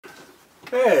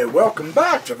Hey, welcome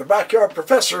back to the Backyard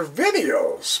Professor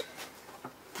videos.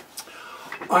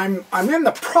 I'm in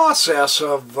the process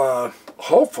of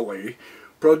hopefully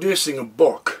producing a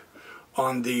book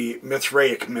on the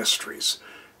Mithraic mysteries,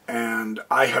 and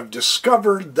I have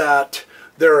discovered that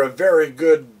they're a very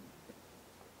good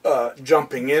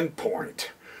jumping in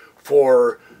point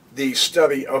for the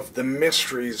study of the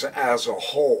mysteries as a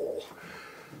whole.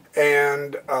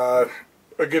 And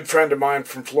a good friend of mine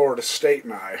from Florida State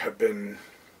and I have been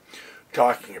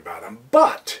talking about them.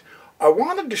 But I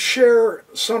wanted to share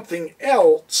something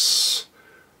else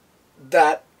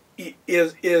that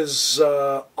is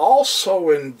also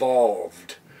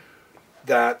involved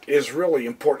that is really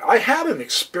important. I had an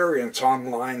experience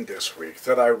online this week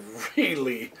that I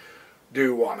really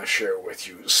do want to share with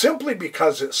you, simply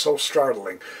because it's so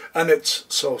startling and it's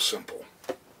so simple.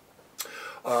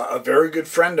 A very good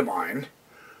friend of mine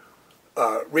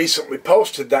recently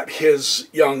posted that his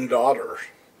young daughter,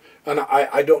 and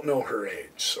I don't know her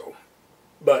age,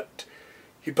 but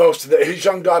he posted that his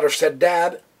young daughter said,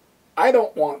 "Dad, I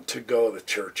don't want to go to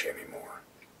church anymore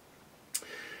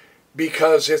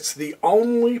because it's the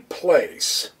only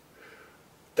place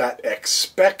that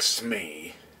expects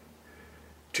me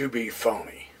to be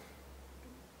phony,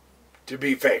 to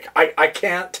be fake. I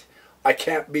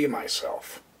can't be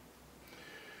myself."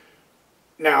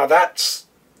 Now that's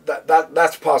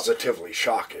positively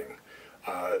shocking.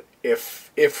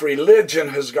 If religion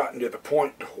has gotten to the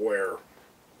point where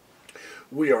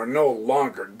we are no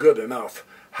longer good enough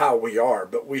how we are,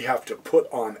 but we have to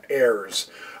put on airs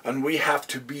and we have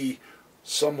to be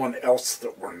someone else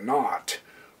that we're not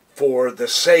for the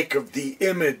sake of the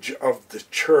image of the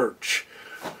church,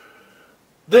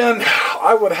 then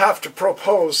I would have to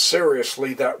propose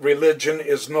seriously that religion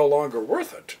is no longer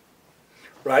worth it,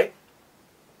 right?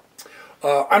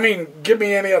 I mean, give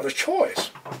me any other choice,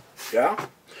 yeah?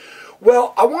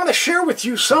 Well, I want to share with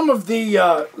you some of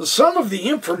the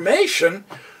information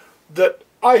that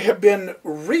I have been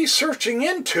researching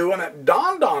into, and it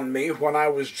dawned on me when I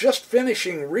was just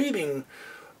finishing reading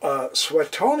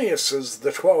Suetonius's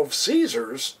The 12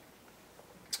 Caesars.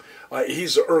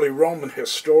 He's an early Roman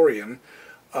historian.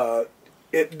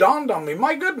 It dawned on me,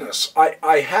 my goodness,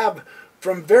 I have,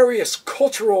 from various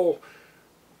cultural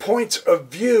points of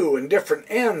view and different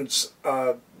ends,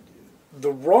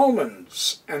 the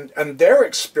Romans and their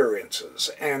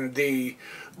experiences, and the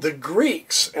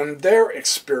Greeks and their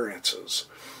experiences,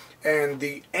 and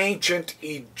the ancient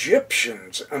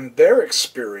Egyptians and their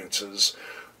experiences.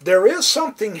 There is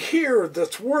something here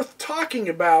that's worth talking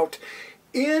about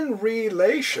in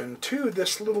relation to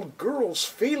this little girl's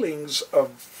feelings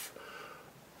of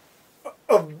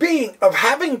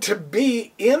having to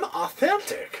be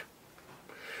inauthentic.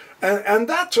 And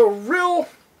that's a real,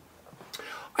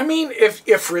 I mean,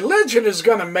 if religion is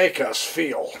going to make us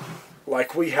feel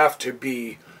like we have to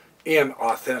be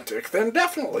inauthentic, then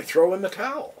definitely throw in the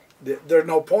towel. There's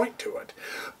no point to it.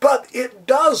 But it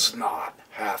does not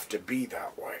have to be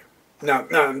that way. Now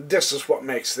this is what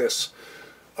makes this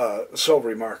so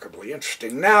remarkably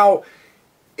interesting. Now,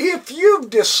 if you've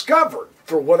discovered,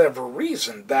 for whatever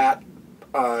reason, that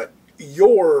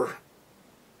you're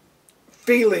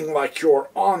feeling like you're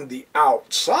on the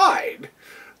outside,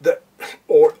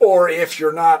 or if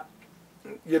you're not,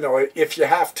 if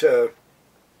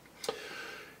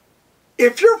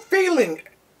you're feeling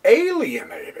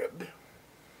alienated,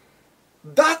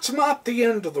 that's not the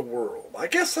end of the world. I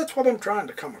guess that's what I'm trying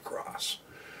to come across.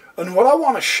 And what I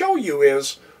want to show you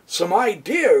is some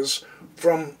ideas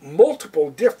from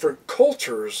multiple different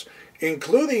cultures,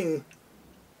 including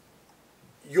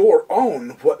your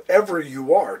own, whatever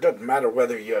you are. It doesn't matter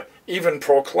whether you even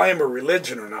proclaim a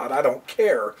religion or not. I don't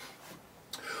care.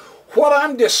 What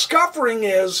I'm discovering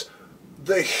is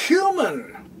the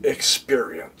human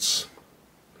experience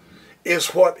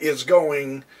is what is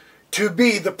going to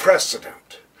be the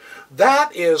precedent.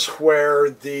 That is where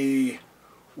the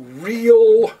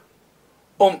real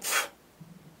oomph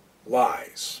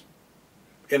lies,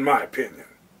 in my opinion.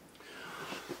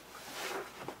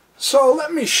 So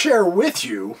let me share with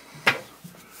you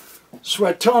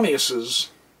Suetonius's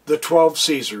The 12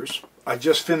 Caesars. I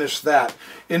just finished that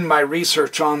in my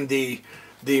research on the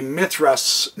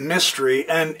Mithras mystery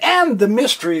and the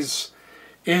mysteries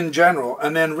in general.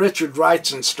 And then Richard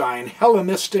Reitzenstein,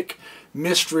 Hellenistic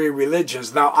Mystery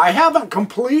Religions. Now, I haven't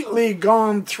completely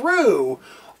gone through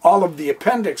all of the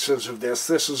appendixes of this.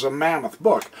 This is a mammoth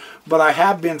book. But I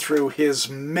have been through his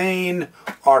main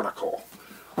article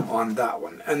on that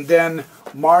one. And then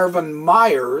Marvin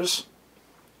Meyer's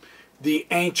The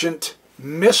Ancient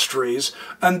Mysteries,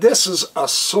 and this is a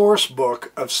source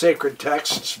book of sacred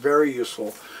texts, very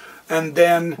useful. And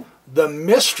then the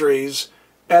Mysteries,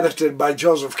 edited by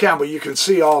Joseph Campbell. You can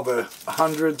see all the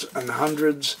hundreds and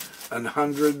hundreds and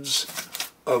hundreds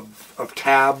of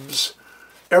tabs.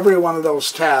 Every one of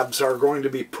those tabs are going to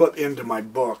be put into my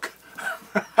book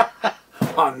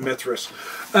on Mithras.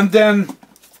 And then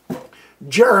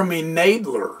Jeremy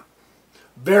Nadler,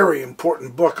 very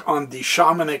important book on the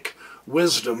shamanic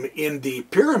wisdom in the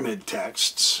pyramid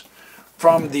texts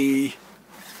from the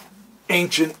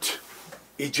ancient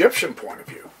Egyptian point of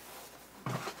view.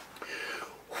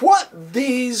 What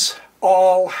these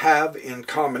all have in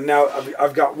common. Now,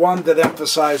 I've got one that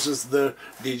emphasizes the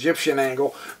Egyptian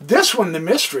angle. This one, The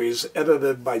Mysteries,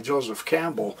 edited by Joseph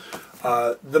Campbell.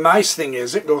 The nice thing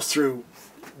is it goes through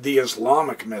the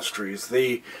Islamic mysteries,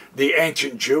 the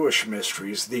ancient Jewish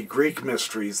mysteries, the Greek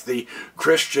mysteries, the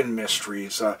Christian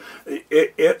mysteries.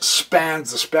 It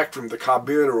spans the spectrum, the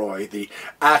Kabiroi, the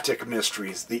Attic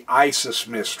mysteries, the Isis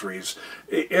mysteries.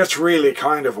 It's really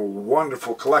kind of a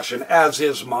wonderful collection, as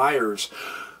is Meyer's.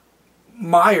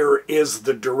 Meyer is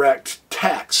the direct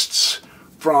texts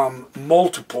from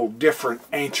multiple different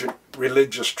ancient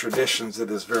religious traditions.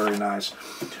 It is very nice.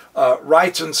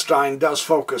 Reitzenstein does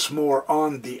focus more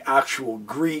on the actual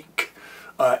Greek,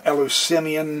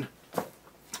 Eleusinian,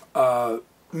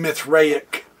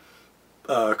 Mithraic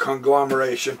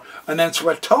conglomeration. And then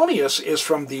Suetonius is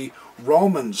from the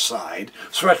Roman side.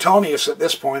 Suetonius at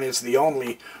this point is the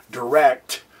only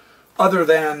direct, other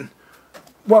than,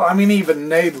 well, I mean, even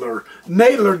Nadler.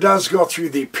 Nadler does go through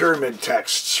the pyramid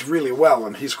texts really well,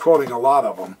 and he's quoting a lot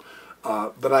of them.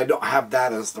 But I don't have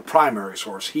that as the primary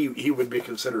source. He would be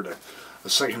considered a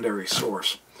secondary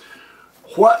source.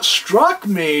 What struck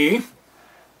me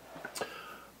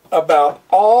about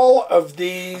all of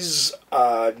these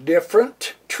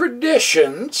different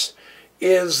traditions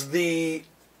is the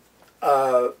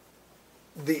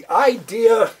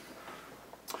idea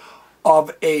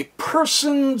of a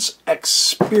person's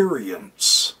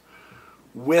experience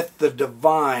with the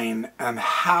divine and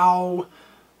how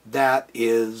that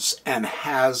is and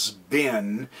has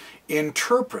been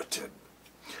interpreted.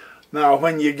 Now,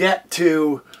 when you get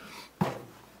to,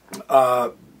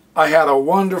 I had a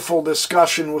wonderful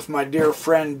discussion with my dear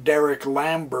friend Derek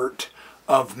Lambert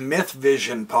of Myth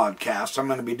Vision podcast. I'm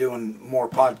going to be doing more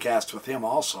podcasts with him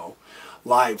also,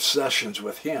 live sessions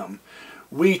with him.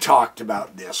 We talked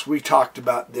about this. We talked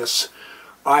about this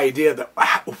idea that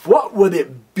what would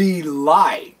it be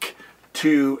like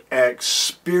to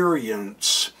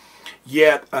experience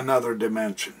yet another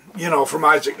dimension? You know, from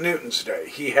Isaac Newton's day,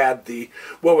 we had the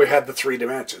three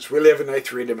dimensions. We live in a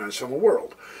three-dimensional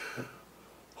world.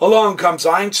 Along comes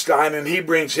Einstein, and he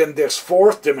brings in this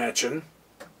fourth dimension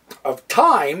of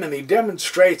time, and he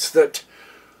demonstrates that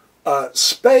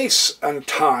space and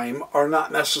time are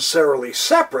not necessarily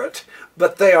separate,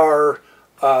 but they are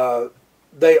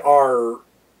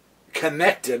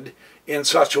connected in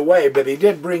such a way. But he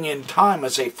did bring in time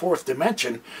as a fourth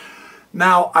dimension.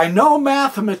 Now, I know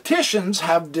mathematicians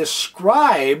have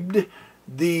described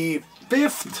the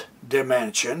fifth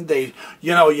dimension. We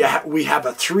have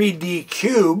a 3D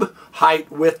cube, height,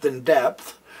 width, and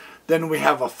depth. Then we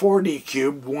have a 4D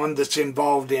cube, one that's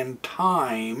involved in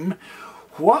time.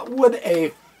 What would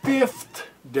a fifth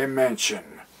dimension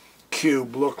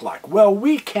cube look like? Well,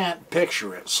 we can't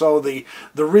picture it. So the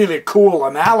really cool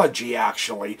analogy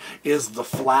actually is the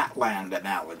flatland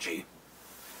analogy.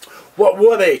 What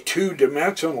would a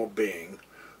two-dimensional being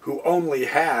who only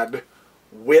had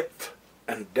width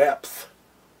and depth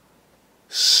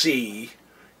see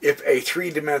if a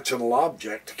three-dimensional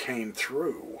object came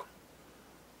through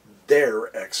their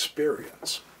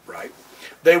experience, right?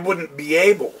 They wouldn't be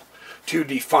able to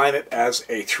define it as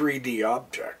a 3D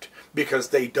object because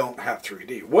they don't have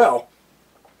 3D. Well,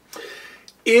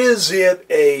 is it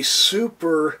a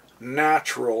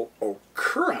supernatural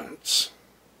occurrence?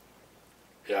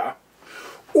 Yeah.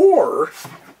 Or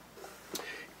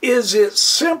is it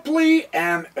simply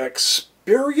an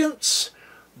experience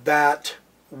that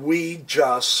we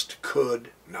just could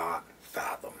not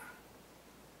fathom?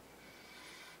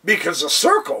 Because a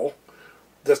circle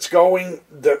that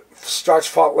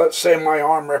starts, let's say my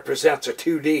arm represents a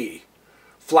 2D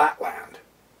flatland.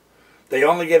 They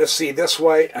only get to see this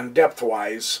way and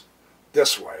depth-wise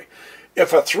this way.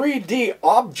 If a 3D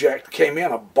object came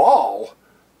in, a ball,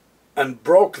 and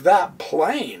broke that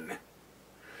plane,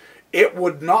 it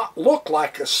would not look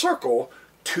like a circle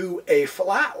to a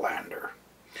flatlander.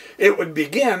 It would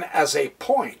begin as a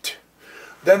point.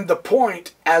 Then the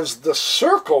point as the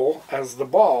circle, as the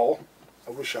ball,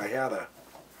 I wish I had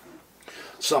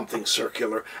something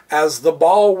circular, as the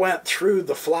ball went through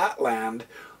the flatland,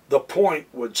 the point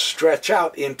would stretch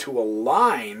out into a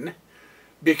line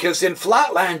Because in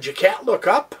flatland, you can't look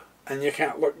up and you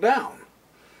can't look down.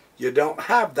 You don't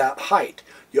have that height.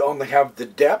 You only have the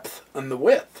depth and the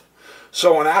width.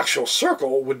 So an actual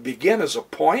circle would begin as a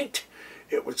point.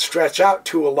 It would stretch out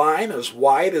to a line as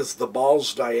wide as the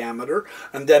ball's diameter,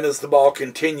 and then as the ball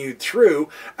continued through,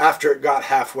 after it got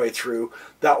halfway through,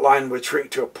 that line would shrink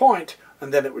to a point,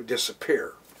 and then it would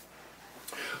disappear.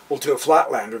 Well, to a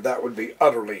flatlander, that would be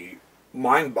utterly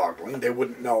mind-boggling. They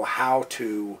wouldn't know how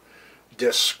to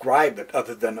describe it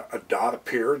other than a dot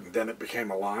appeared, and then it became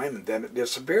a line, and then it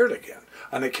disappeared again.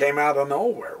 And it came out of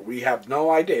nowhere. We have no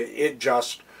idea. It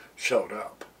just showed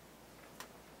up.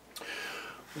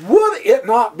 Would it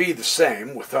not be the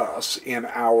same with us in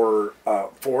our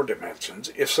 4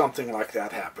 dimensions if something like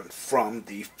that happened from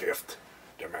the 5th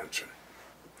dimension?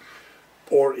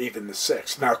 Or even the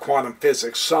 6th? Now, quantum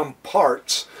physics, some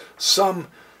parts, some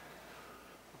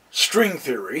string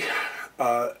theory,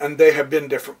 and they have been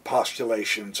different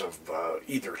postulations of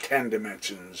either 10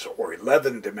 dimensions or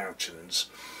 11 dimensions.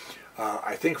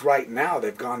 I think right now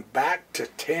they've gone back to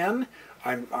 10.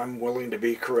 I'm willing to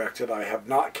be corrected. I have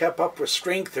not kept up with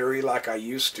string theory like I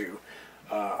used to.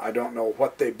 I don't know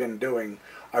what they've been doing.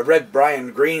 I read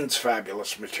Brian Greene's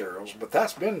fabulous materials, but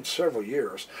that's been several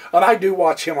years. And I do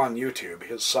watch him on YouTube.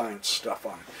 His science stuff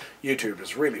on YouTube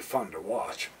is really fun to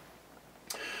watch.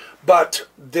 But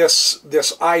this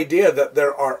idea that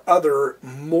there are other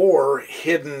more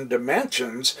hidden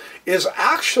dimensions is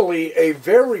actually a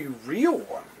very real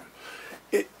one.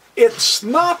 It's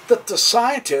not that the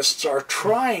scientists are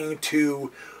trying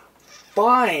to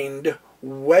find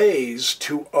ways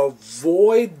to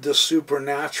avoid the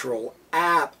supernatural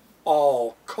at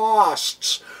all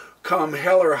costs, come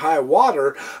hell or high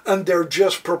water, and they're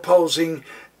just proposing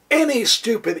any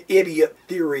stupid idiot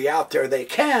theory out there they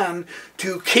can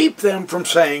to keep them from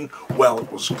saying, well,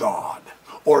 it was God,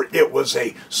 or it was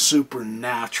a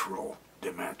supernatural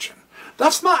dimension.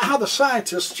 That's not how the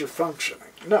scientists are functioning.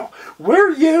 No, we're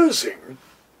using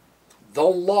the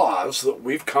laws that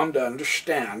we've come to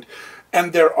understand,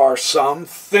 and there are some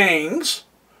things,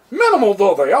 minimal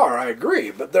though they are, I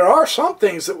agree, but there are some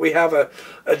things that we have a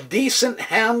decent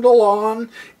handle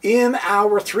on in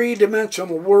our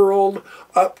 3-dimensional world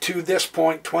up to this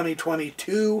point,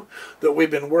 2022, that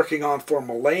we've been working on for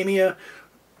millennia.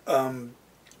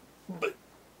 But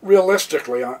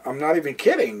realistically, I'm not even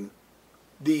kidding,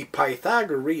 the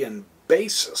Pythagorean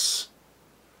basis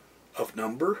of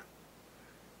number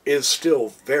is still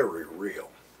very real.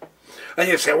 And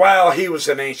you say, well, he was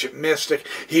an ancient mystic,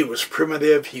 he was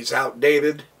primitive, he's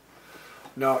outdated.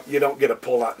 No, you don't get to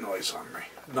pull that noise on me.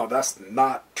 No, that's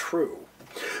not true.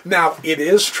 Now, it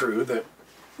is true that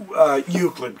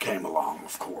Euclid came along,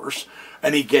 of course,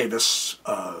 and he gave us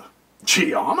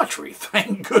geometry.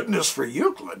 Thank goodness for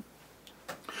Euclid.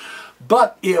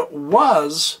 But it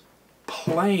was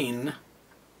plain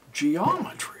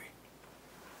geometry.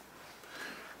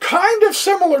 Kind of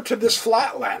similar to this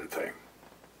flatland thing.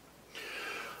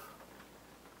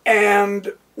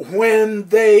 And when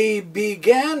they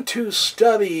began to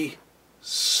study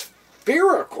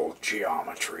spherical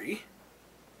geometry,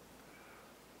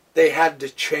 they had to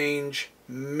change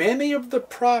many of the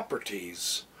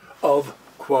properties of,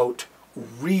 quote,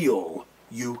 real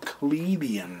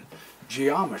Euclidean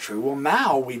geometry. Well,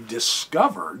 now we've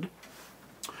discovered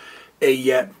a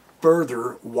yet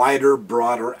further, wider,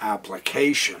 broader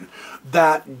application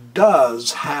that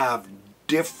does have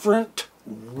different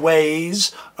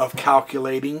ways of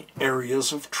calculating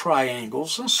areas of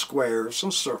triangles and squares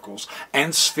and circles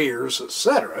and spheres,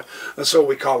 etc. And so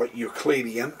we call it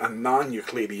Euclidean and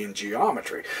non-Euclidean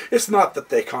geometry. It's not that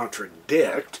they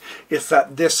contradict, it's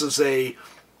that this is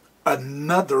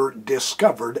another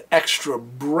discovered extra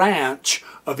branch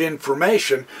of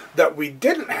information that we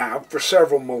didn't have for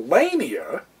several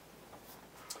millennia.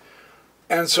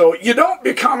 And so you don't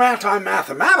become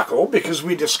anti-mathematical because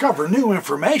we discover new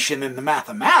information in the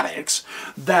mathematics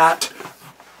that,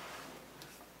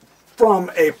 from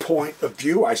a point of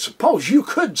view, I suppose you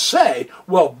could say,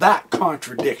 well, that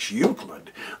contradicts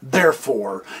Euclid.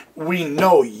 Therefore, we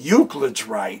know Euclid's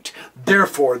right.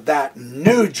 Therefore, that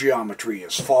new geometry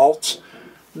is false.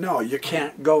 No, you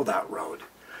can't go that road.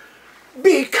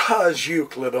 Because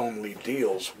Euclid only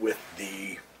deals with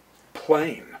the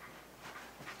plane.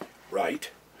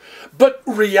 Right? But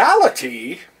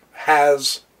reality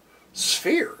has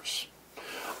spheres.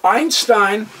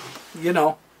 Einstein,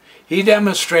 he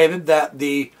demonstrated that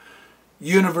the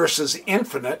universe is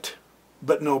infinite,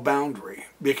 but no boundary,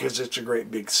 because it's a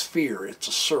great big sphere, it's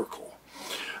a circle.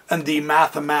 And the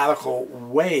mathematical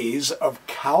ways of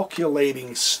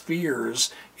calculating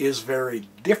spheres is very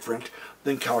different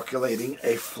than calculating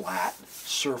a flat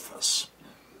surface.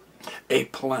 a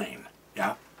plane.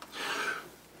 Yeah.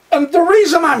 And the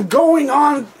reason I'm going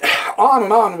on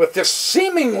and on with this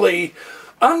seemingly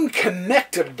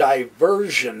unconnected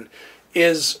diversion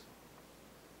is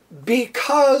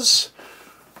because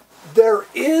there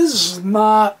is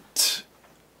not,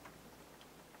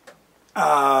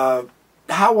 how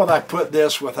would I put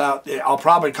this without, I'll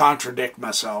probably contradict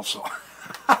myself, so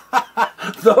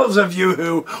those of you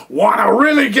who want to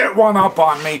really get one up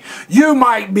on me, I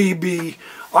might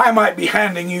be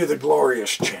handing you the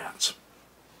glorious chance.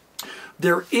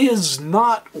 There is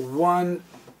not one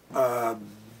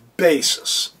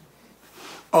basis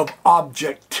of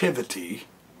objectivity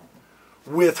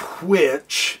with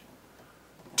which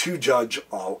to judge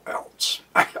all else.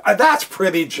 That's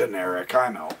pretty generic, I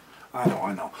know.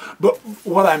 But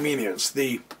what I mean is,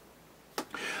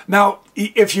 now,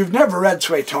 if you've never read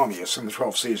Suetonius and the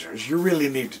 12 Caesars, you really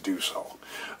need to do so.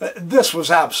 This was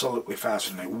absolutely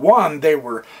fascinating. One, they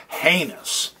were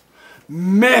heinous.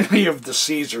 Many of the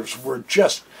Caesars were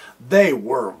they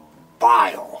were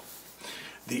vile.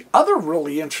 The other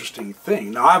really interesting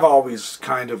thing, now I've always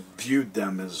kind of viewed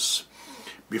them as,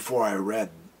 before I read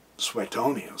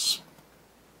Suetonius,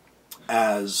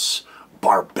 as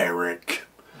barbaric,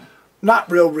 not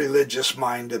real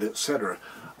religious-minded, etc.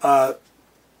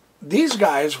 These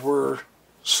guys were,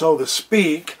 so to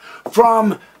speak,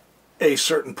 from a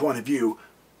certain point of view,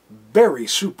 very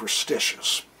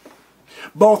superstitious,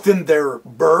 both in their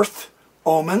birth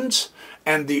omens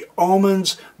and the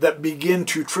omens that begin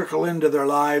to trickle into their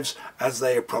lives as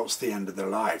they approach the end of their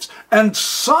lives. And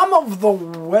some of the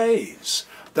ways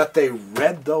that they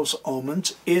read those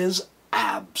omens is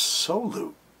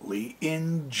absolutely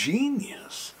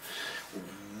ingenious.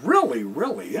 Really,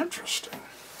 really interesting.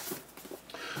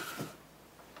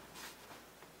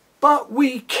 But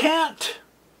we can't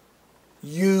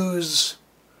use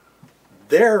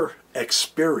their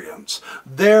experience,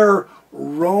 their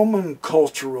Roman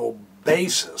cultural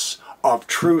basis of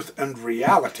truth and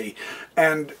reality,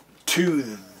 and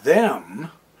to them,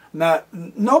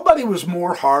 nobody was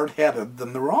more hard-headed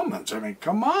than the Romans. I mean,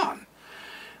 come on.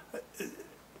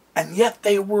 And yet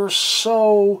they were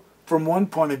so, from one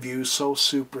point of view, so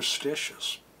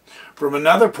superstitious. From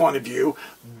another point of view,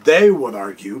 they would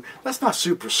argue, that's not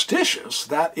superstitious,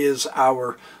 that is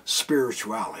our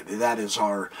spirituality, that is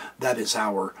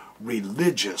our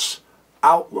religious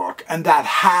outlook, and that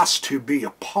has to be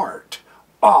a part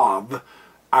of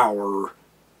our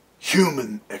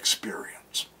human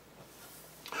experience.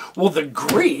 Well, the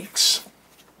Greeks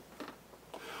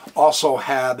also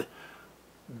had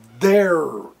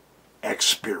their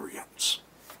experience,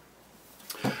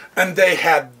 and they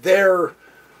had their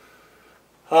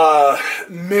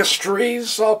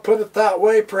mysteries, I'll put it that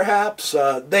way, perhaps.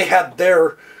 They had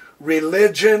their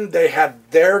religion, they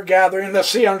had their gathering. Now,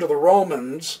 see, under the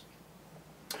Romans,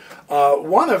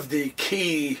 one of the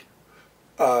key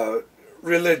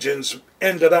religions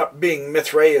ended up being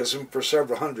Mithraism for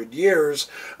several hundred years,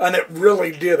 and it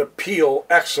really did appeal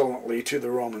excellently to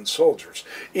the Roman soldiers.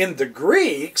 In the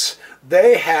Greeks,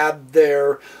 they had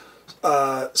their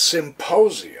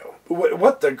symposia.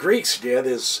 What the Greeks did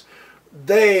is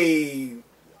they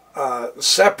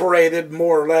separated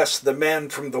more or less the men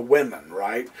from the women,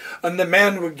 right? And the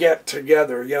men would get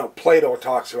together. You know, Plato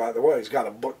talks about the way. He's got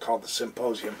a book called the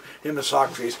Symposium, him and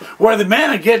Socrates, where the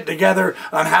men would get together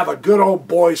and have a good old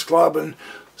boys club and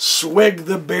swig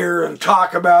the beer and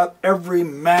talk about every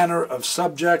manner of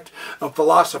subject and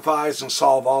philosophize and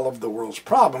solve all of the world's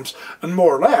problems. And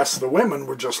more or less, the women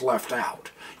were just left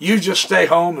out. You just stay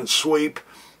home and sweep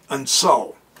and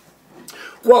sew.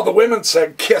 Well, the women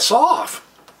said, kiss off.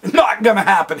 Not going to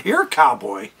happen here,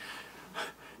 cowboy.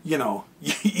 You know,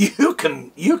 you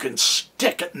can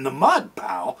stick it in the mud,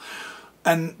 pal.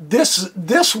 And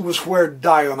this was where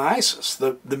Dionysus,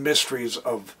 the mysteries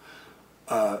of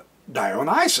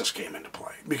Dionysus came into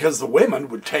play. Because the women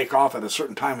would take off at a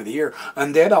certain time of the year,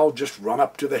 and they'd all just run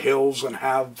up to the hills and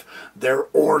have their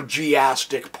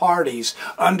orgiastic parties.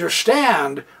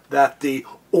 Understand that the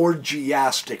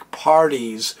orgiastic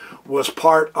parties was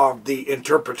part of the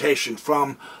interpretation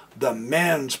from the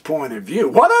men's point of view.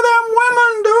 What are them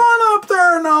women doing up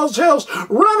there in those hills,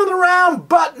 running around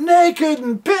butt naked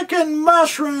and picking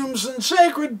mushrooms and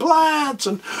sacred plants,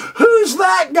 and who's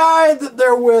that guy that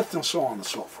they're with, and so on and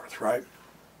so forth, right?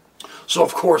 So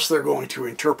of course they're going to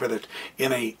interpret it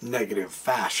in a negative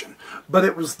fashion. But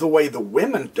it was the way the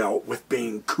women dealt with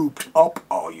being cooped up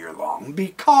all year long,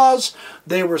 because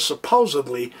they were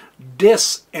supposedly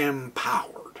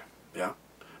disempowered. Yeah.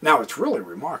 Now it's really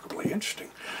remarkably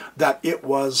interesting that it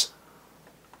was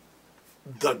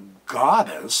the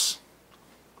goddess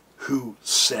who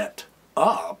set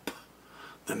up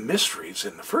the mysteries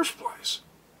in the first place.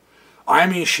 I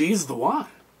mean, she's the one.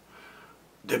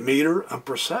 Demeter and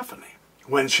Persephone.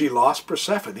 When she lost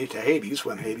Persephone to Hades,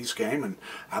 when Hades came and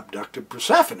abducted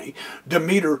Persephone,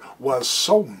 Demeter was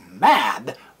so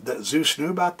mad that Zeus knew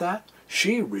about that,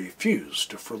 she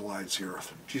refused to fertilize the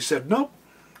earth. She said, nope,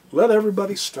 let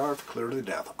everybody starve clear to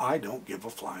death. I don't give a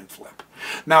flying flip.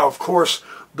 Now, of course,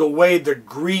 the way the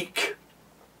Greek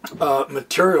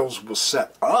materials was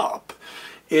set up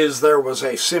is there was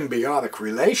a symbiotic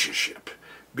relationship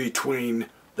between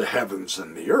the heavens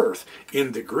and the earth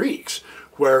in the Greeks,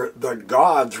 where the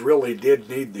gods really did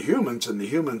need the humans and the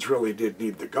humans really did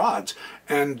need the gods,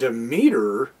 and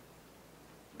Demeter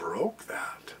broke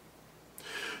that.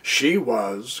 She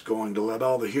was going to let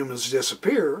all the humans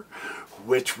disappear,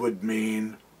 which would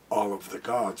mean all of the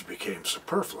gods became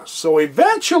superfluous. So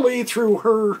eventually, through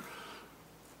her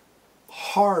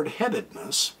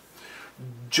hard-headedness,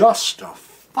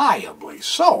 justifiably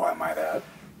so, I might add,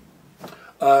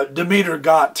 Demeter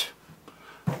got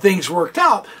things worked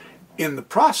out. In the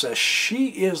process, she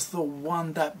is the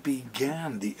one that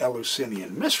began the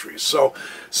Eleusinian mysteries. So,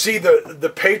 see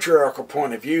the patriarchal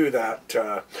point of view that,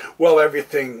 well,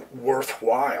 everything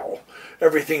worthwhile,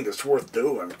 everything that's worth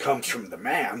doing comes from the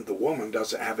man. The woman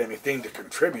doesn't have anything to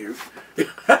contribute.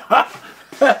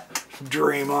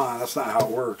 Dream on. That's not how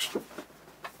it works.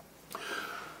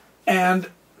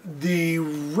 And the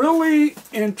really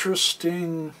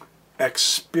interesting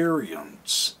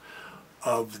experience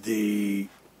of the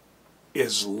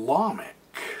Islamic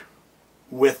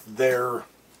with their,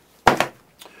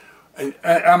 and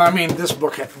I mean, this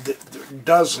book had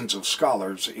dozens of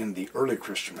scholars in the early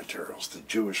Christian materials, the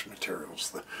Jewish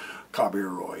materials, the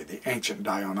Kabiroi, the ancient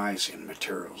Dionysian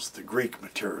materials, the Greek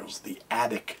materials, the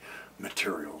Attic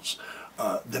materials,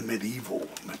 the medieval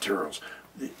materials.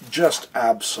 Just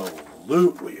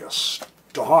absolutely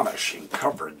astonishing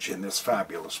coverage in this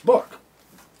fabulous book.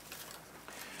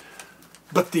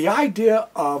 But the idea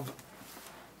of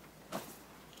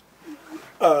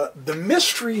the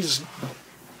mysteries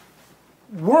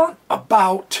weren't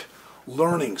about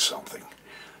learning something.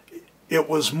 It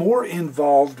was more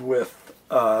involved with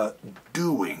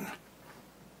doing,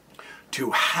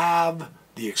 to have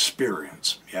the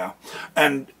experience, yeah.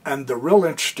 And the real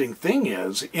interesting thing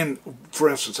is, for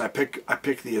instance, I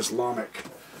pick the Islamic,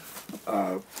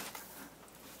 not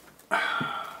the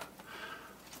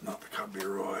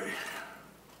Kabiroi,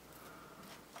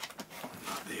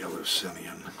 not the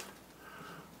Eleusinian.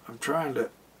 I'm trying to,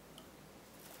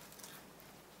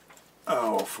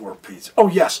 for Pete's. Oh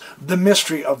yes, The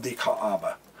Mystery of the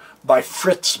Kaaba by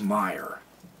Fritz Meyer.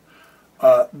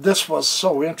 This was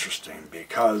so interesting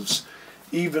because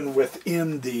even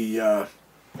within the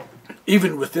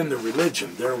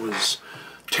religion there was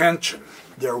tension.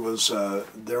 There was a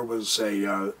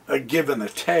give and a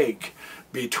take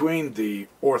between the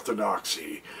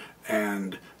orthodoxy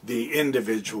and the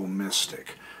individual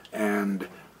mystic, and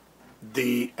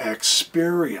the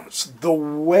experience, the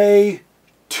way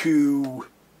to,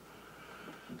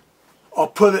 I'll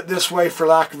put it this way for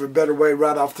lack of a better way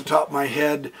right off the top of my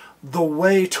head, the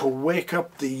way to wake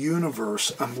up the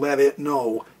universe and let it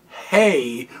know,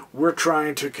 hey, we're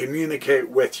trying to communicate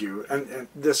with you. And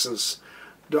this is,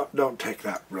 don't take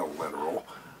that real literal.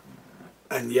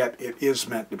 And yet it is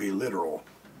meant to be literal.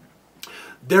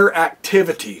 Their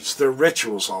activities, their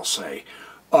rituals, I'll say,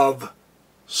 of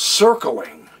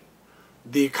circling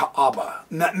the Kaaba.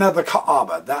 Now the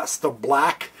Kaaba, that's the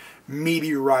black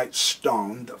meteorite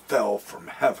stone that fell from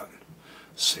heaven.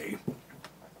 See?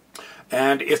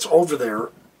 And it's over there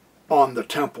on the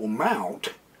Temple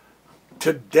Mount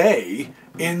today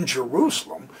in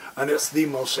Jerusalem, and it's the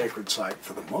most sacred site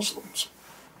for the Muslims.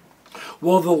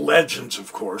 Well, the legends,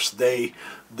 of course,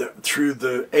 through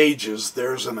the ages,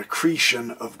 there's an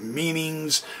accretion of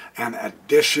meanings and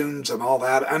additions and all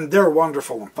that, and they're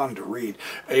wonderful and fun to read.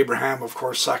 Abraham, of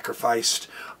course, sacrificed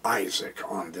Isaac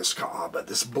on this Kaaba,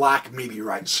 this black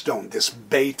meteorite stone, this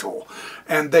beetle,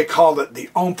 and they called it the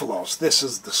omphalos. This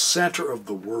is the center of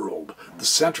the world, the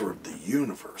center of the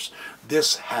universe.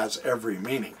 This has every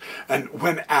meaning. And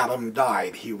when Adam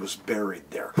died, he was buried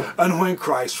there. And when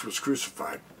Christ was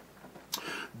crucified,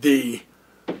 the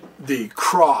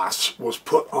cross was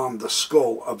put on the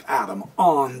skull of Adam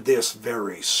on this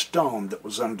very stone that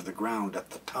was under the ground at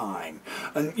the time.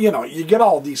 And, you know, you get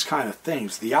all these kind of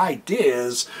things. The idea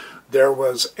is there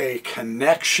was a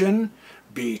connection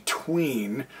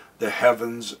between the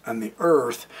heavens and the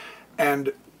earth,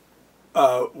 and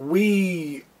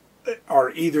we are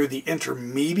either the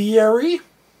intermediary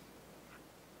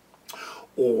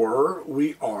or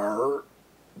we are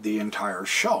the entire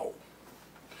show.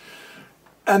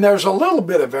 And there's a little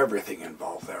bit of everything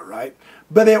involved there, right?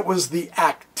 But it was the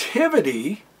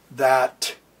activity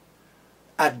that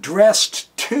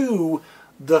addressed to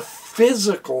the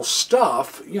physical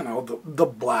stuff, you know, the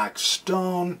black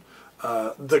stone,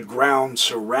 the ground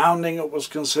surrounding it was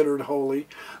considered holy.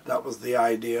 That was the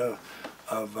idea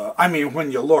of, I mean,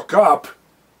 when you look up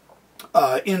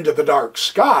into the dark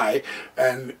sky,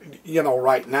 and, you know,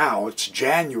 right now it's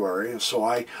January, and so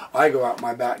I go out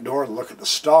my back door to look at the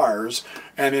stars,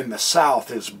 and in the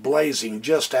south is blazing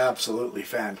just absolutely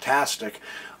fantastic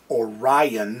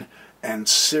Orion and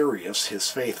Sirius, his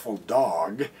faithful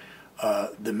dog,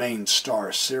 the main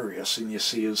star Sirius, and you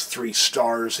see his 3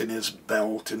 stars in his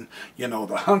belt, and, you know,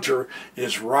 the hunter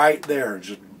is right there,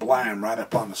 just blam, right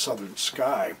up on the southern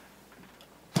sky.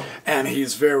 And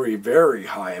he's very, very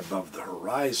high above the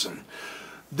horizon.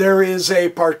 There is a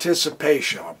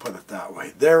participation, I'll put it that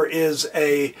way. There is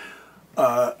a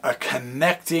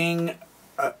connecting,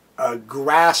 a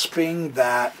grasping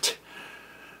that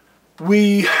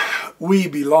we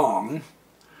belong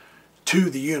to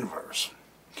the universe.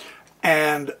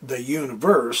 And the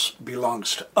universe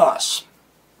belongs to us.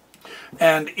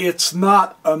 And it's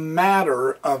not a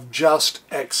matter of just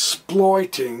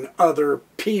exploiting other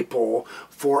people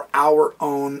for our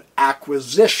own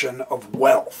acquisition of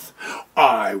wealth.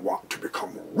 I want to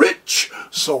become rich,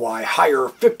 so I hire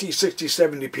 50, 60,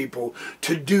 70 people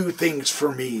to do things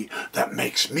for me that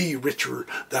makes me richer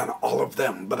than all of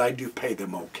them, but I do pay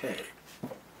them okay.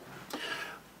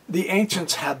 The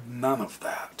ancients had none of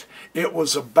that. It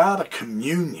was about a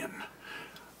communion.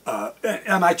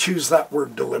 And I choose that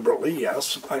word deliberately,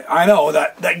 yes. I know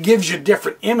that gives you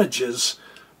different images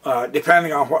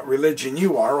depending on what religion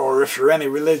you are, or if you're any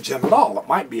religion at all. It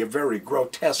might be a very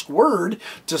grotesque word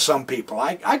to some people.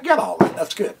 I get all that.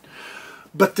 That's good.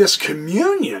 But this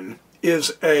communion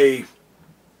is a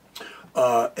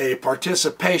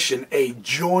participation, a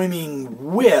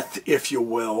joining with, if you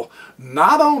will,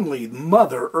 not only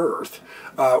Mother Earth.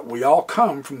 We all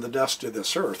come from the dust of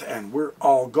this earth, and we're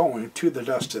all going to the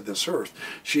dust of this earth.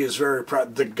 She is very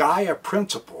proud. The Gaia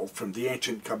principle from the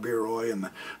ancient Kabiroi and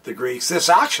the Greeks, this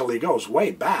actually goes way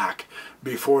back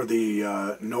before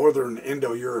the northern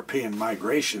Indo-European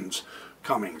migrations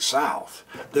coming south.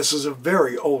 This is a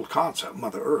very old concept,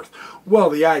 Mother Earth. Well,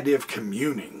 the idea of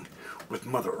communing with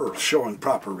Mother Earth, showing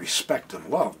proper respect and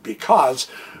love, because,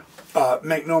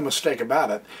 make no mistake about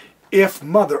it, if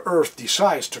Mother Earth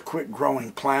decides to quit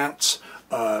growing plants,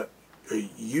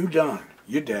 you done.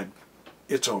 You're dead.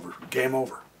 It's over. Game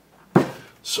over.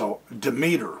 So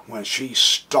Demeter, when she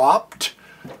stopped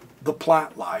the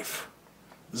plant life,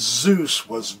 Zeus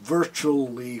was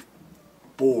virtually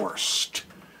forced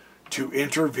to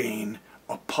intervene,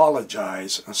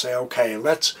 apologize, and say, okay,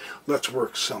 let's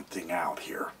work something out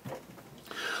here.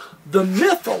 The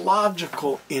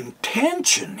mythological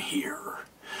intention here,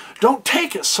 don't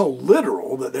take it so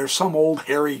literal that there's some old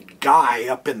hairy guy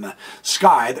up in the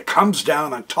sky that comes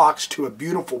down and talks to a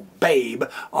beautiful babe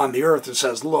on the earth and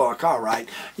says, look, all right,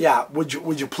 yeah, would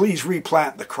you please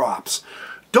replant the crops?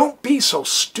 Don't be so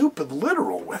stupid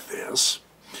literal with this.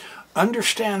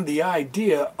 Understand the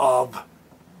idea of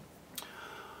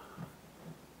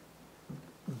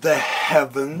the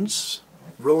heavens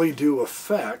really do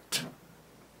affect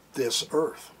this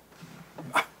earth.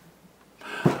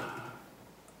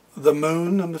 The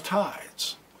moon and the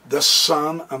tides, the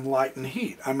sun and light and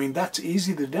heat. I mean, that's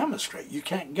easy to demonstrate. You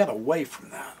can't get away from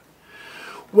that.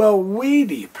 Well, we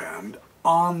depend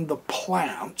on the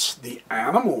plants. The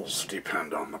animals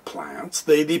depend on the plants.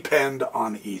 They depend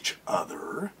on each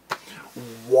other.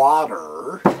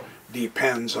 Water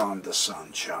depends on the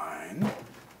sunshine.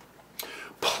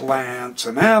 Plants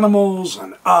and animals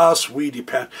and us, we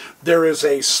depend. There is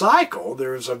a cycle,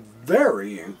 there is a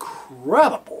very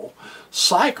incredible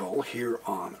cycle here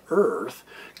on Earth,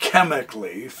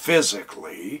 chemically,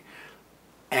 physically,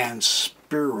 and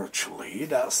spiritually.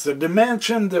 That's the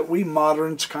dimension that we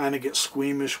moderns kind of get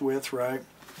squeamish with, right?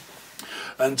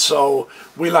 And so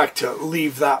we like to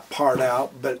leave that part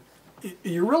out, but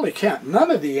you really can't. None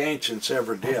of the ancients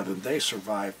ever did, and they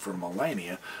survived for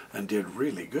millennia and did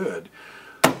really good.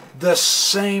 The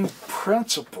same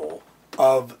principle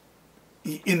of,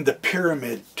 in the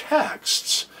pyramid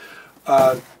texts,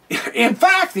 in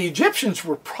fact, the Egyptians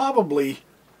were probably,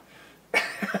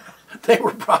 they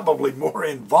were probably more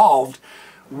involved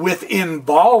with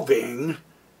involving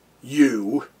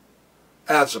you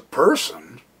as a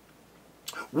person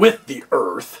with the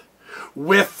earth,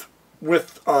 with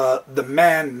the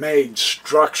man-made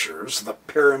structures, the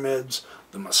pyramids,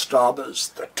 the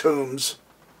mastabas, the tombs,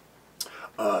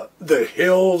 the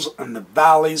hills and the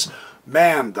valleys,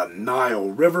 Man, the Nile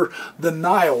River. The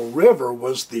Nile River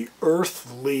was the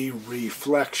earthly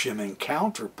reflection and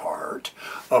counterpart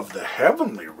of the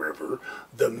heavenly river,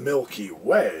 the Milky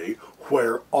Way,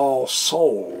 where all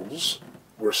souls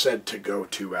were said to go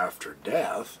to after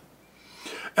death.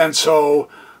 And so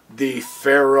the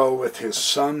Pharaoh with his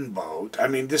sunboat, I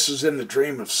mean, this is in the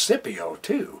dream of Scipio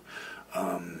too,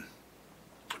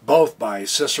 both by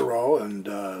Cicero and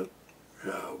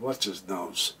what's his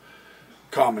nose,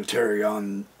 commentary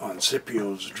on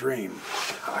Scipio's dream.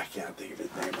 I can't think of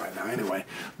his name right now. Anyway,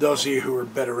 those of you who are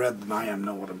better read than I am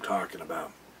know what I'm talking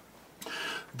about.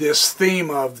 This theme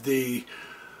of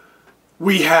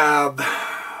we have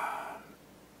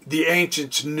the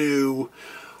ancients knew,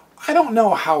 I don't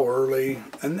know how early,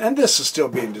 and this is still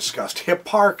being discussed.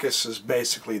 Hipparchus is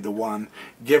basically the one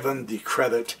given the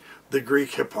credit, the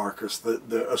Greek Hipparchus,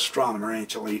 the astronomer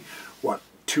anciently,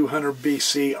 200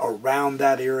 BC, around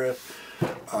that era,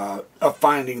 of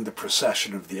finding the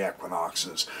precession of the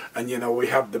equinoxes. And we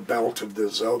have the belt of the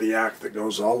zodiac that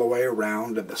goes all the way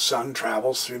around, and the sun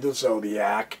travels through the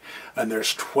zodiac, and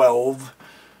there's 12.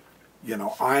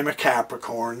 I'm a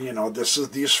Capricorn, this is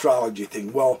the astrology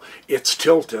thing. Well, it's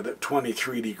tilted at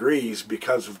 23 degrees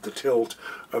because of the tilt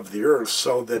of the Earth,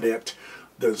 so that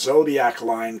the zodiac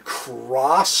line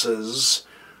crosses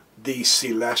the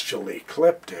celestial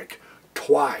ecliptic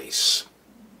twice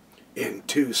in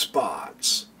 2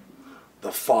 spots,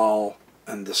 the fall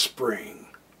and the spring,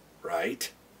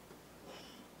 right?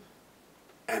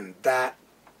 And that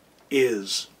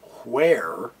is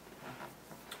where,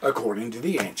 according to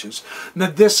the ancients, now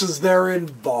this is their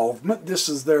involvement, this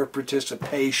is their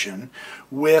participation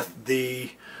with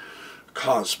the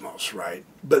cosmos, right?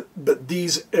 But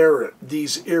these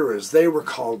eras, they were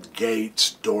called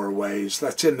gates, doorways.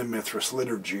 That's in the Mithras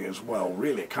liturgy as well.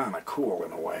 Really kind of cool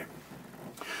in a way.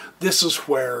 This is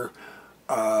where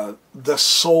the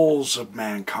souls of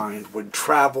mankind would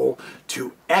travel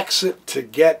to exit, to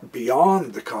get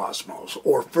beyond the cosmos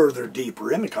or further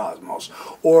deeper in the cosmos,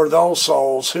 or those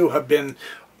souls who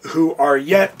are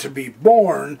yet to be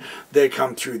born, they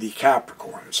come through the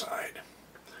Capricorn side,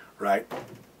 right?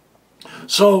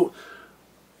 So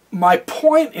my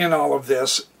point in all of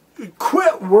this,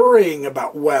 quit worrying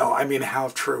about, how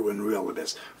true and real it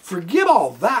is. Forget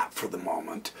all that for the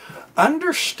moment.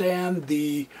 Understand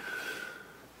the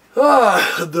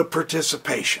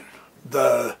participation,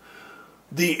 the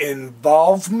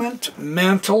involvement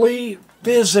mentally,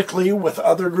 physically with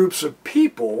other groups of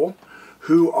people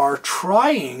who are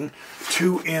trying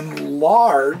to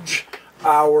enlarge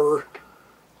our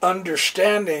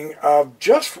understanding of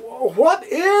just what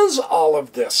is all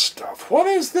of this stuff. What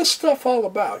is this stuff all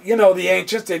about? The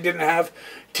ancients, they didn't have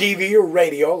TV or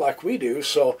radio like we do,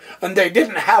 and they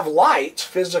didn't have lights,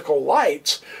 physical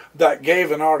lights, that gave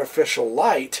an artificial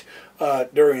light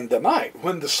during the night.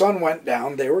 When the sun went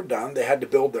down, they were done. They had to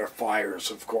build their fires,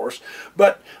 of course,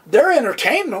 but their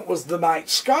entertainment was the night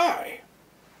sky.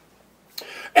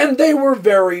 And they were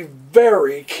very,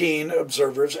 very keen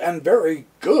observers and very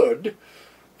good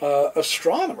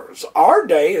astronomers. Our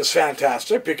day is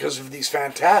fantastic because of these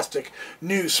fantastic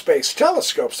new space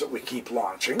telescopes that we keep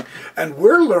launching, and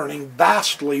we're learning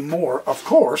vastly more, of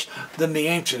course, than the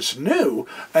ancients knew,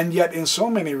 and yet in so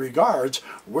many regards,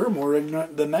 we're more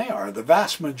ignorant than they are. The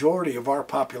vast majority of our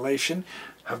population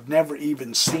have never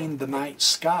even seen the night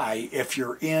sky if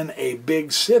you're in a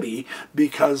big city,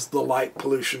 because the light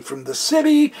pollution from the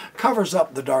city covers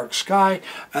up the dark sky,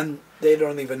 and they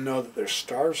don't even know that there's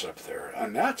stars up there,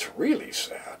 and that's really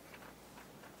sad.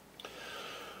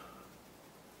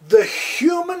 The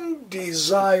human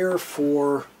desire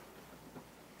for,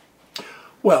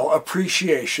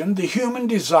 appreciation, the human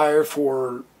desire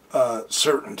for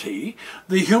certainty,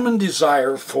 the human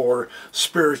desire for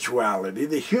spirituality,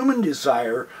 the human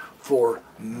desire for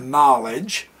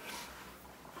knowledge,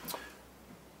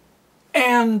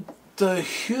 and the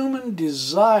human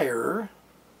desire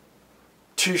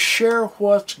to share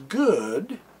what's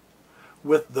good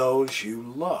with those you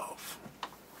love.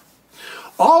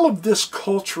 All of this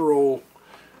cultural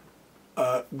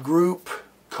group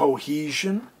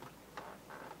cohesion,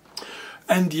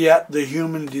 and yet the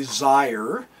human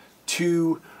desire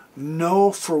to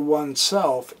know for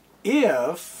oneself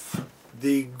if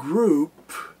the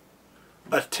group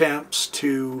attempts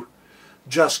to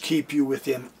just keep you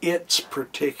within its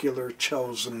particular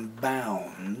chosen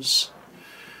bounds.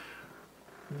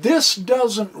 This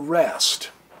doesn't rest.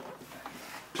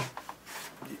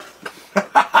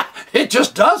 It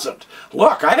just doesn't.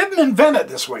 Look, I didn't invent it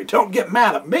this way. Don't get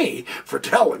mad at me for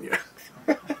telling you.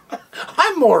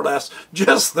 I'm more or less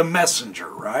just the messenger,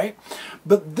 right?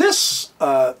 But this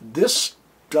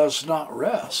does not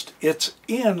rest. It's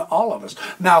in all of us.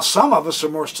 Now, some of us are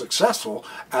more successful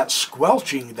at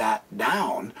squelching that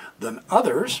down than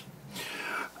others.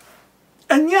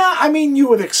 And yeah, I mean, you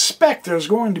would expect there's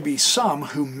going to be some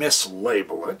who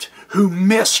mislabel it, who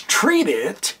mistreat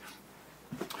it,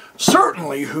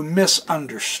 certainly who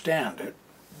misunderstand it.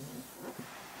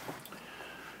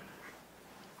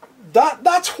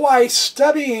 That's why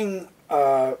studying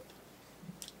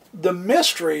the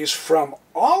mysteries from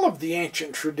all of the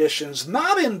ancient traditions,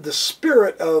 not in the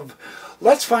spirit of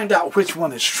let's find out which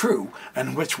one is true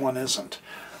and which one isn't,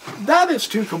 that is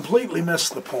to completely miss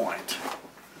the point.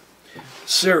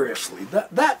 Seriously,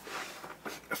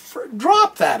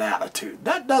 drop that attitude.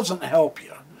 That doesn't help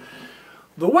you.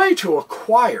 The way to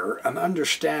acquire an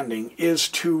understanding is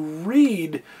to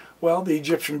read, well, the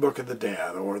Egyptian Book of the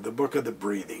Dead, or the Book of the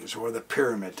Breathings, or the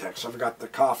Pyramid Texts. I've got the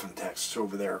coffin texts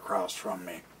over there across from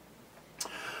me.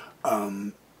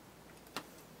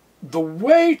 The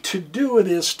way to do it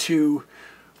is to,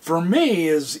 for me,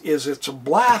 is it's a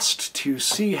blast to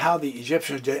see how the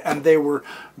Egyptians did, and they were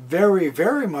very,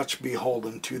 very much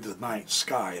beholden to the night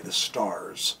sky, the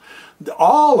stars.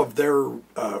 All of their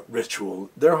ritual,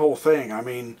 their whole thing, I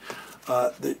mean,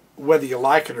 whether you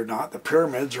like it or not, the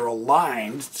pyramids are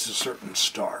aligned to certain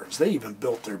stars. They even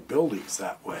built their buildings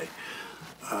that way.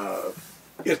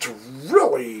 It's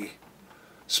really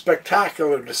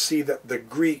spectacular to see that the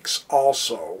Greeks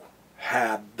also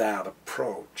had that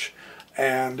approach.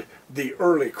 And the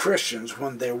early Christians,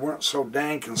 when they weren't so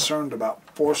dang concerned about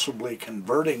forcibly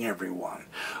converting everyone,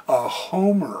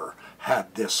 Homer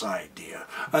had this idea.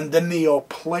 And the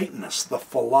Neoplatonists, the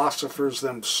philosophers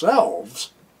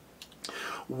themselves,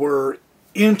 were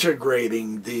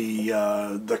integrating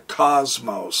the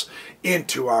cosmos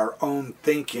into our own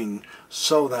thinking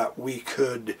so that we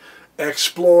could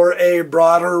explore a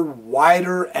broader,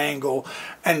 wider angle.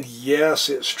 And yes,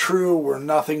 it's true, we're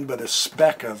nothing but a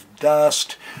speck of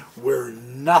dust. We're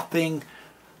nothing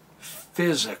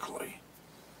physically.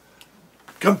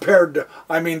 Compared to,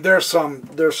 I mean, there's some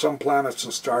planets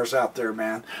and stars out there,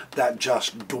 man, that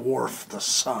just dwarf the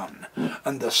sun.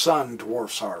 And the sun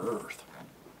dwarfs our Earth.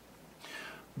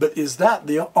 But is that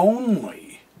the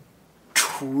only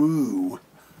true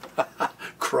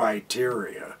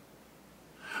criteria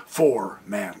for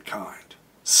mankind?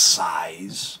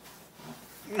 Size?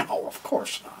 No, of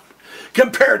course not.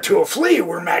 Compared to a flea,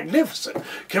 we're magnificent.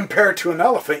 Compared to an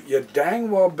elephant, you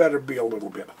dang well better be a little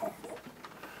bit humble.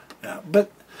 Yeah,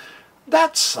 but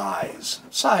that's size.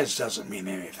 Size doesn't mean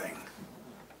anything.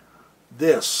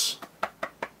 This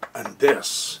and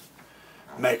this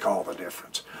make all the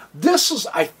difference.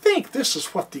 I think this is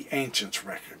what the ancients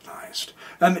recognized.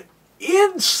 And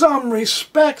in some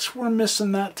respects, we're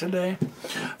missing that today.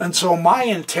 And so my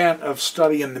intent of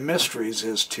studying the mysteries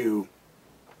is to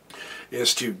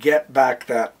get back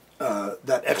that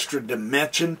extra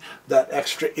dimension, that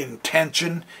extra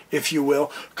intention, if you will.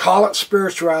 Call it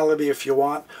spirituality if you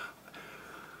want.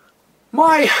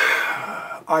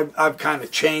 I've kind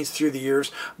of changed through the years,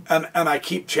 and I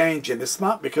keep changing. It's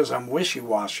not because I'm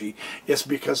wishy-washy. It's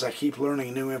because I keep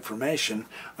learning new information,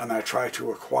 and I try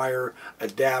to acquire,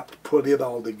 adapt, put it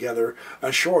all together.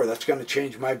 And sure, that's going to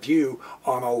change my view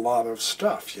on a lot of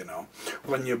stuff, you know.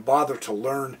 When you bother to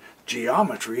learn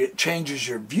geometry, it changes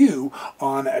your view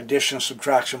on addition,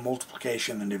 subtraction,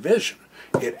 multiplication, and division.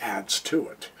 It adds to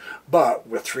it, but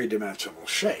with three-dimensional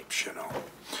shapes, you know.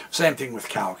 Same thing with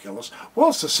calculus. Well,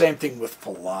 it's the same thing with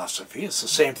philosophy. It's the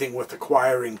same thing with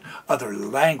acquiring other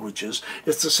languages.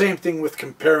 It's the same thing with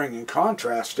comparing and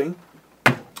contrasting.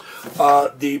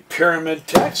 The pyramid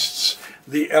texts,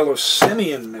 the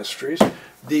Eleusinian mysteries,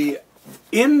 the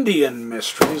Indian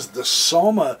mysteries, the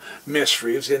Soma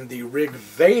mysteries in the Rig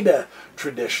Veda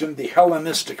tradition, the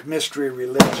Hellenistic mystery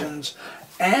religions,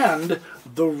 and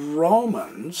the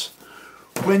Romans.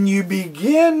 When you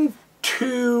begin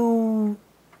to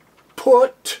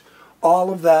put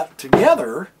all of that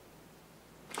together,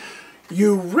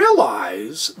 you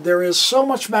realize there is so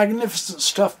much magnificent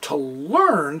stuff to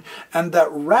learn, and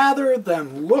that rather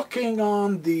than looking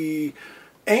on the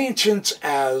ancients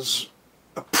as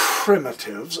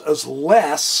primitives, as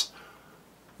less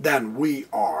than we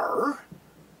are,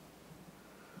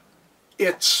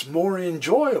 it's more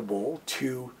enjoyable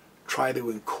to try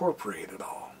to incorporate it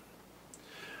all.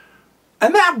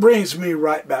 And that brings me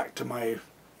right back to my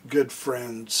good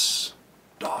friend's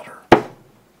daughter.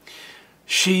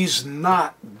 She's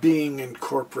not being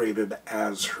incorporated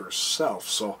as herself.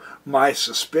 So my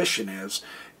suspicion is,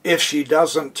 if she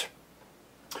doesn't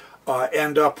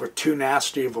end up with too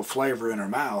nasty of a flavor in her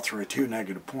mouth or a too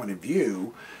negative point of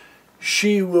view,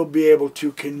 she will be able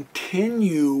to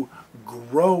continue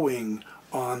growing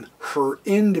on her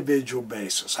individual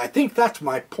basis. I think that's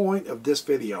my point of this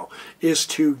video, is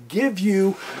to give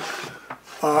you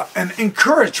an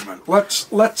encouragement.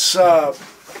 Let's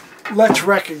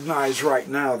recognize right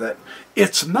now that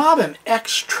it's not an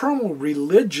external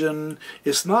religion,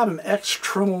 it's not an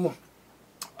external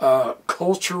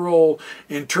cultural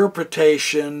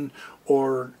interpretation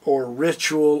or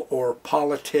ritual or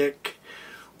politic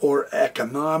or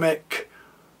economic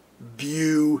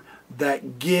view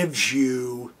that gives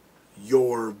you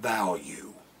your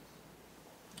value.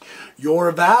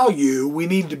 Your value, we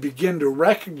need to begin to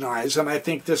recognize, and I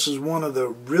think this is one of the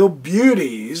real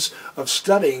beauties of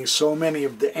studying so many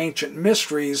of the ancient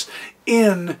mysteries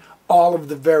in all of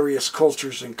the various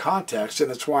cultures and contexts,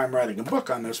 and it's why I'm writing a book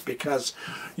on this, because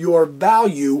your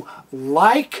value,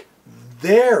 like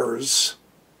theirs,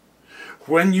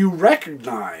 when you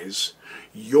recognize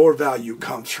your value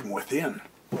comes from within.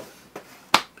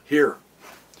 Here.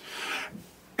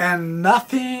 And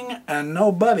nothing and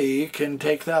nobody can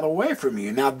take that away from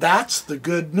you. Now that's the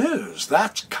good news.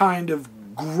 That's kind of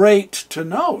great to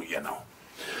know, you know.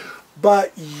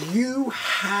 But you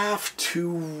have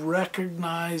to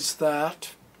recognize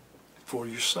that for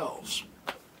yourselves.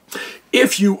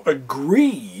 If you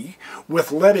agree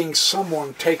with letting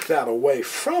someone take that away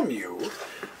from you,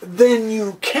 then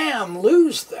you can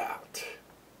lose that.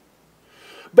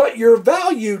 But your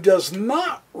value does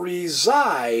not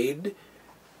reside,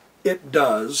 it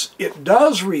does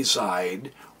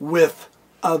reside with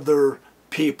other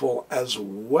people as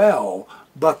well,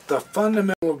 but the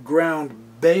fundamental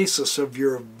ground basis of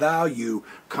your value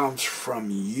comes from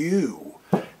you.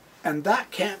 And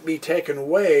that can't be taken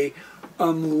away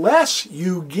unless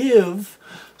you give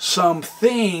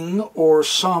something or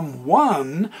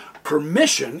someone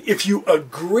permission, if you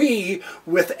agree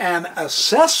with an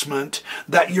assessment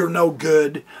that you're no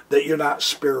good, that you're not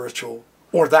spiritual,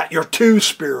 or that you're too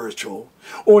spiritual,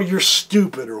 or you're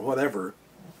stupid, or whatever.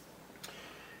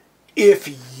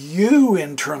 If you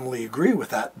internally agree with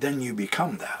that, then you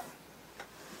become that.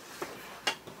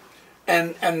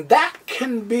 And that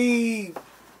can be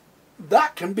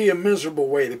a miserable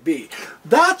way to be.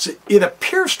 It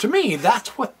appears to me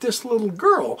that's what this little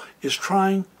girl is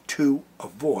trying to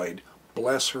avoid.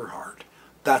 Bless her heart.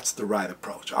 That's the right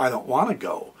approach. I don't want to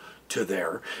go to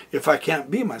there if I can't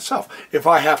be myself. If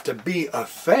I have to be a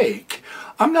fake,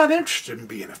 I'm not interested in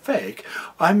being a fake.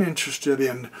 I'm interested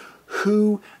in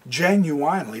who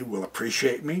genuinely will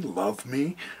appreciate me, love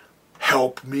me,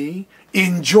 help me,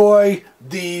 enjoy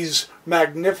these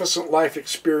magnificent life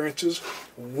experiences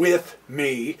with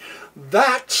me.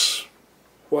 That's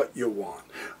what you want.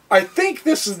 I think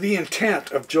this is the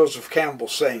intent of Joseph Campbell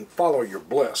saying, follow your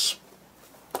bliss.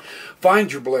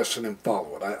 Find your bliss and then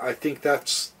follow it. I think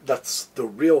that's the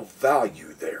real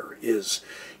value there, is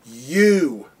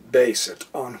you base it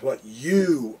on what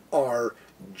you are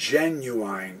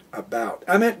genuine about.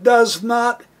 And it does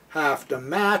not have to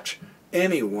match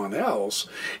anyone else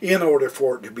in order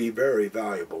for it to be very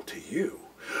valuable to you.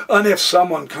 And if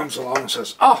someone comes along and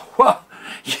says, oh, well,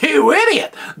 you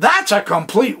idiot, that's a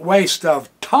complete waste of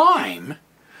time,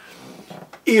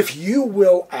 if you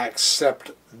will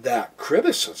accept that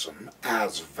criticism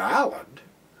as valid,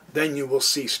 then you will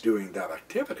cease doing that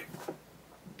activity.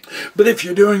 But if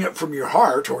you're doing it from your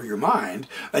heart or your mind,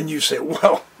 and you say,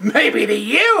 well, maybe to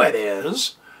you it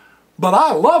is, but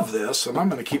I love this and I'm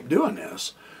going to keep doing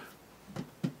this.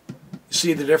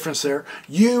 See the difference there?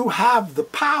 You have the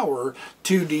power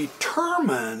to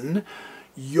determine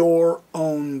your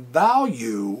own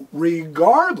value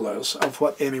regardless of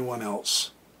what anyone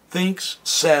else thinks,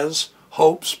 says,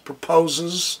 hopes,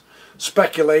 proposes,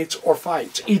 speculates, or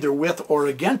fights, either with or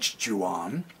against you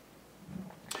on.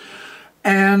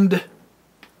 And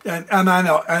I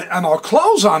know, and I'll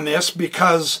close on this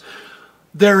because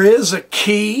there is a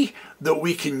key that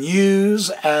we can use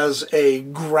as a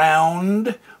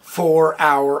ground for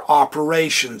our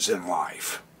operations in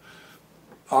life.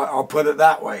 I'll put it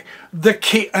that way. The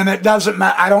key, and it doesn't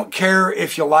matter, I don't care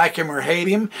if you like him or hate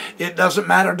him. It doesn't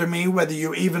matter to me whether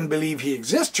you even believe he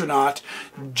exists or not.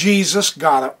 Jesus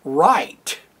got it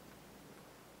right.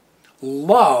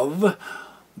 Love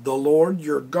the Lord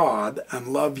your God and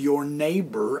love your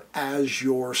neighbor as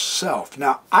yourself.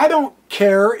 Now, I don't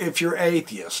care if you're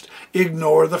atheist.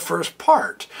 Ignore the first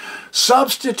part.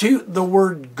 Substitute the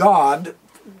word God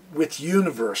with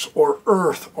universe or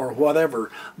earth or whatever.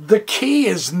 The key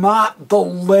is not the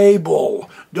label.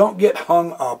 Don't get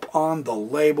hung up on the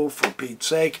label, for Pete's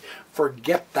sake.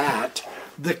 Forget that.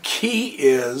 The key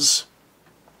is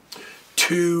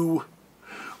to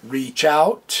reach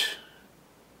out,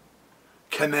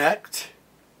 connect,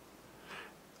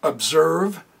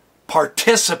 observe,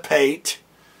 participate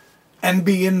and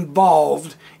be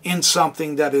involved in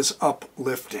something that is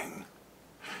uplifting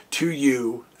to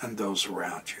you and those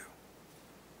around you.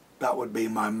 That would be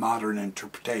my modern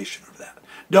interpretation of that.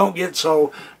 Don't get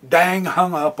so dang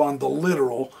hung up on the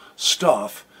literal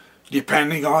stuff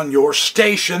depending on your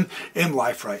station in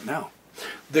life right now.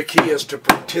 The key is to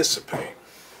participate.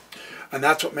 And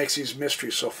that's what makes these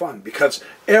mysteries so fun, because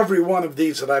every one of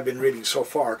these that I've been reading so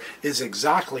far is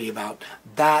exactly about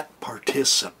that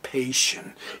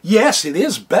participation. Yes, it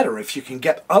is better if you can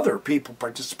get other people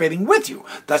participating with you.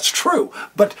 That's true.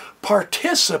 But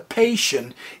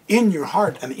participation in your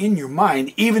heart and in your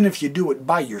mind, even if you do it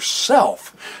by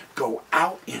yourself, go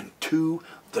out into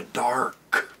the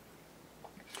dark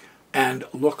and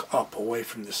look up away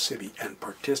from the city and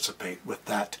participate with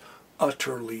that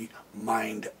utterly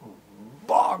mind-boggling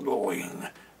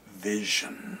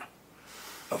vision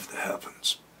of the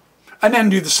heavens. And then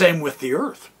do the same with the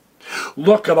earth.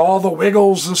 Look at all the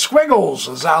wiggles and squiggles,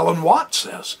 as Alan Watts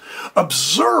says.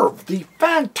 Observe the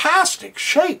fantastic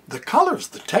shape, the colors,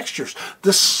 the textures,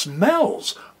 the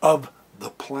smells of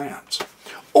the plants.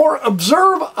 Or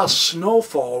observe a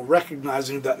snowfall,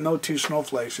 recognizing that no two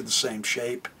snowflakes are the same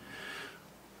shape.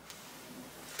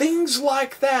 Things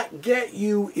like that get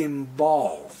you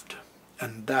involved.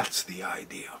 And that's the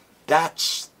idea.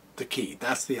 That's the key.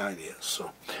 That's the idea.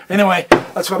 So anyway,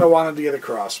 that's what I wanted to get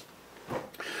across.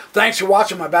 Thanks for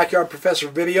watching my Backyard Professor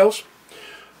videos.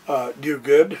 Do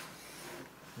good.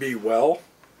 Be well.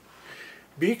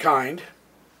 Be kind.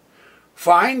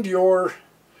 Find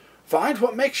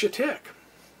what makes you tick.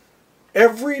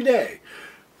 Every day.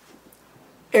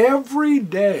 Every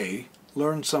day,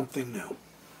 learn something new.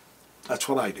 That's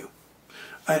what I do.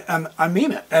 And I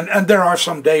mean it. And there are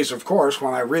some days, of course,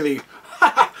 when I really,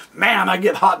 man, I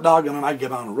get hot dogging and I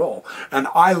get on a roll. And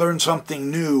I learn something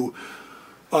new,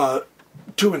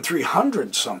 200 and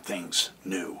 300 somethings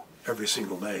new every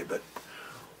single day. But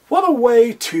what a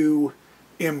way to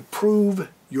improve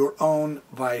your own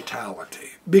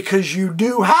vitality. Because you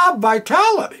do have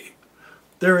vitality.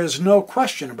 There is no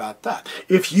question about that.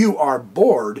 If you are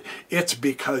bored, it's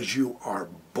because you are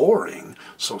boring.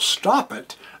 So stop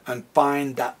it and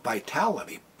find that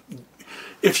vitality.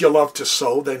 If you love to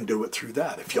sew, then do it through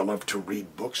that. If you love to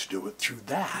read books, do it through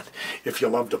that. If you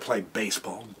love to play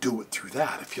baseball, do it through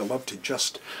that. If you love to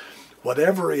just,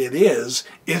 whatever it is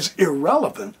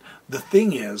irrelevant. The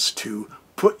thing is to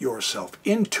put yourself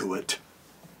into it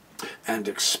and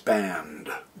expand,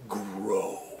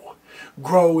 grow.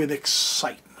 Grow in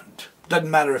excitement. Doesn't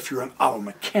matter if you're an auto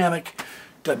mechanic.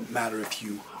 Doesn't matter if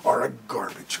you are a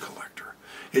garbage collector.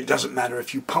 It doesn't matter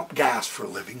if you pump gas for a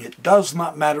living. It does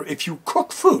not matter if you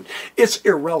cook food. It's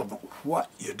irrelevant what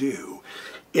you do.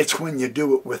 It's when you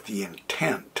do it with the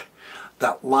intent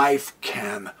that life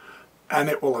can, and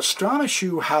it will astonish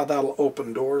you how that'll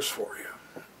open doors for you.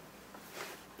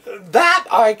 That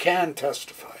I can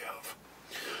testify of.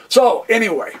 So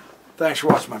anyway, thanks for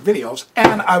watching my videos,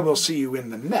 and I will see you in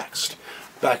the next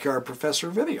Backyard Professor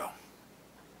video.